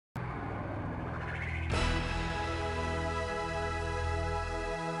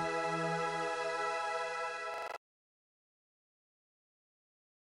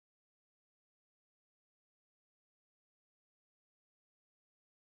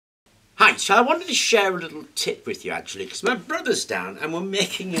Right, so I wanted to share a little tip with you actually, because my brother's down and we're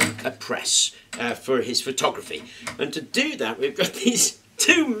making him a press for his photography. And to do that, we've got these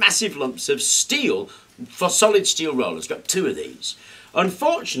two massive lumps of steel for solid steel rollers. Got two of these.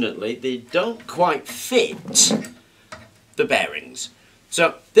 Unfortunately, they don't quite fit the bearings.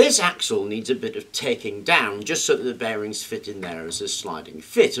 So this axle needs a bit of taking down just so that the bearings fit in there as a sliding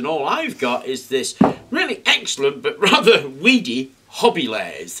fit. And all I've got is this really excellent but rather weedy hobby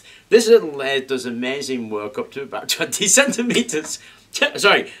lathe. This little lathe does amazing work up to about 20 centimetres.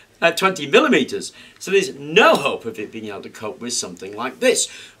 Sorry, 20 millimetres. So there's no hope of it being able to cope with something like this.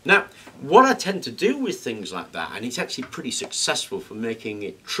 Now, what I tend to do with things like that, and it's actually pretty successful for making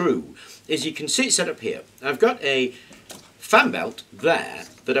it true, is you can see it set up here. I've got a fan belt there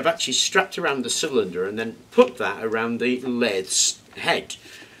that I've actually strapped around the cylinder and then put that around the lathe's head.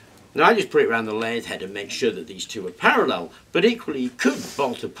 Now I just put it around the lathe head and make sure that these two are parallel, but equally you could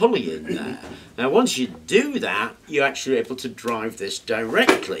bolt a pulley in there. Now once you do that, you're actually able to drive this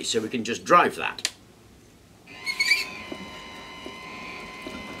directly, so we can just drive that.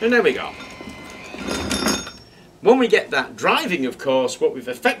 And there we go. When we get that driving, of course, what we've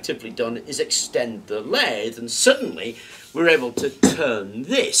effectively done is extend the lathe, and suddenly we're able to turn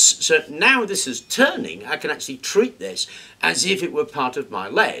this. So now this is turning, I can actually treat this as if it were part of my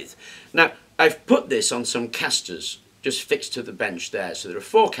lathe. Now, I've put this on some casters just fixed to the bench there. So there are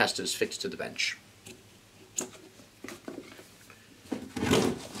 4 casters fixed to the bench.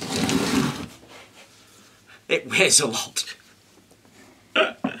 It weighs a lot.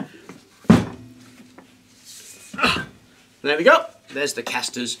 There we go, there's the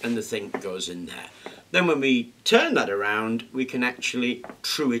casters and the thing goes in there. Then when we turn that around, we can actually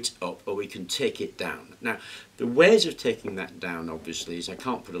true it up, or we can take it down. Now, the ways of taking that down, obviously, is I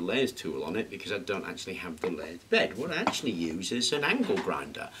can't put a lathe tool on it because I don't actually have the lathe bed. What I actually use is an angle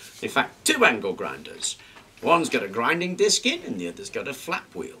grinder. In fact, 2 angle grinders. One's got a grinding disc in and the other's got a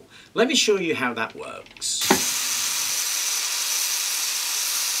flap wheel. Let me show you how that works.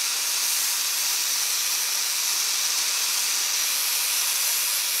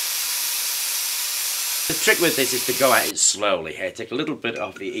 The trick with this is to go at it slowly here. Take a little bit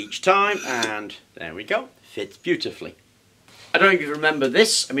off it each time, and there we go. Fits beautifully. I don't know if you remember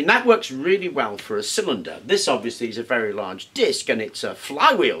this. I mean, that works really well for a cylinder. This obviously is a very large disc and it's a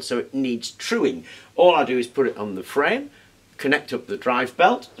flywheel, so it needs truing. All I do is put it on the frame, connect up the drive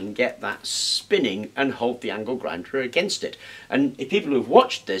belt and get that spinning and hold the angle grinder against it. And if people who've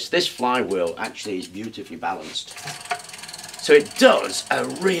watched this flywheel actually is beautifully balanced. So it does a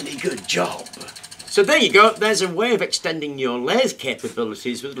really good job. So there you go, there's a way of extending your lathe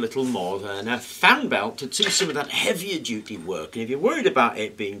capabilities with little more than a fan belt to do some of that heavier duty work. And if you're worried about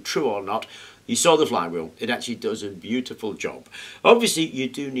it being true or not, you saw the flywheel, it actually does a beautiful job. Obviously you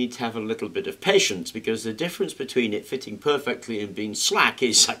do need to have a little bit of patience because the difference between it fitting perfectly and being slack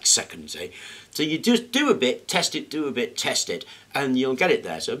is like seconds, eh? So you just do a bit, test it, do a bit, test it, and you'll get it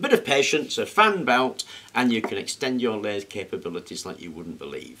there. So a bit of patience, a fan belt, and you can extend your lathe capabilities like you wouldn't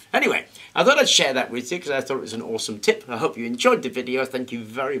believe. Anyway, I thought I'd share that with you because I thought it was an awesome tip. I hope you enjoyed the video. Thank you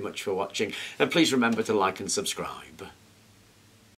very much for watching, and please remember to like and subscribe.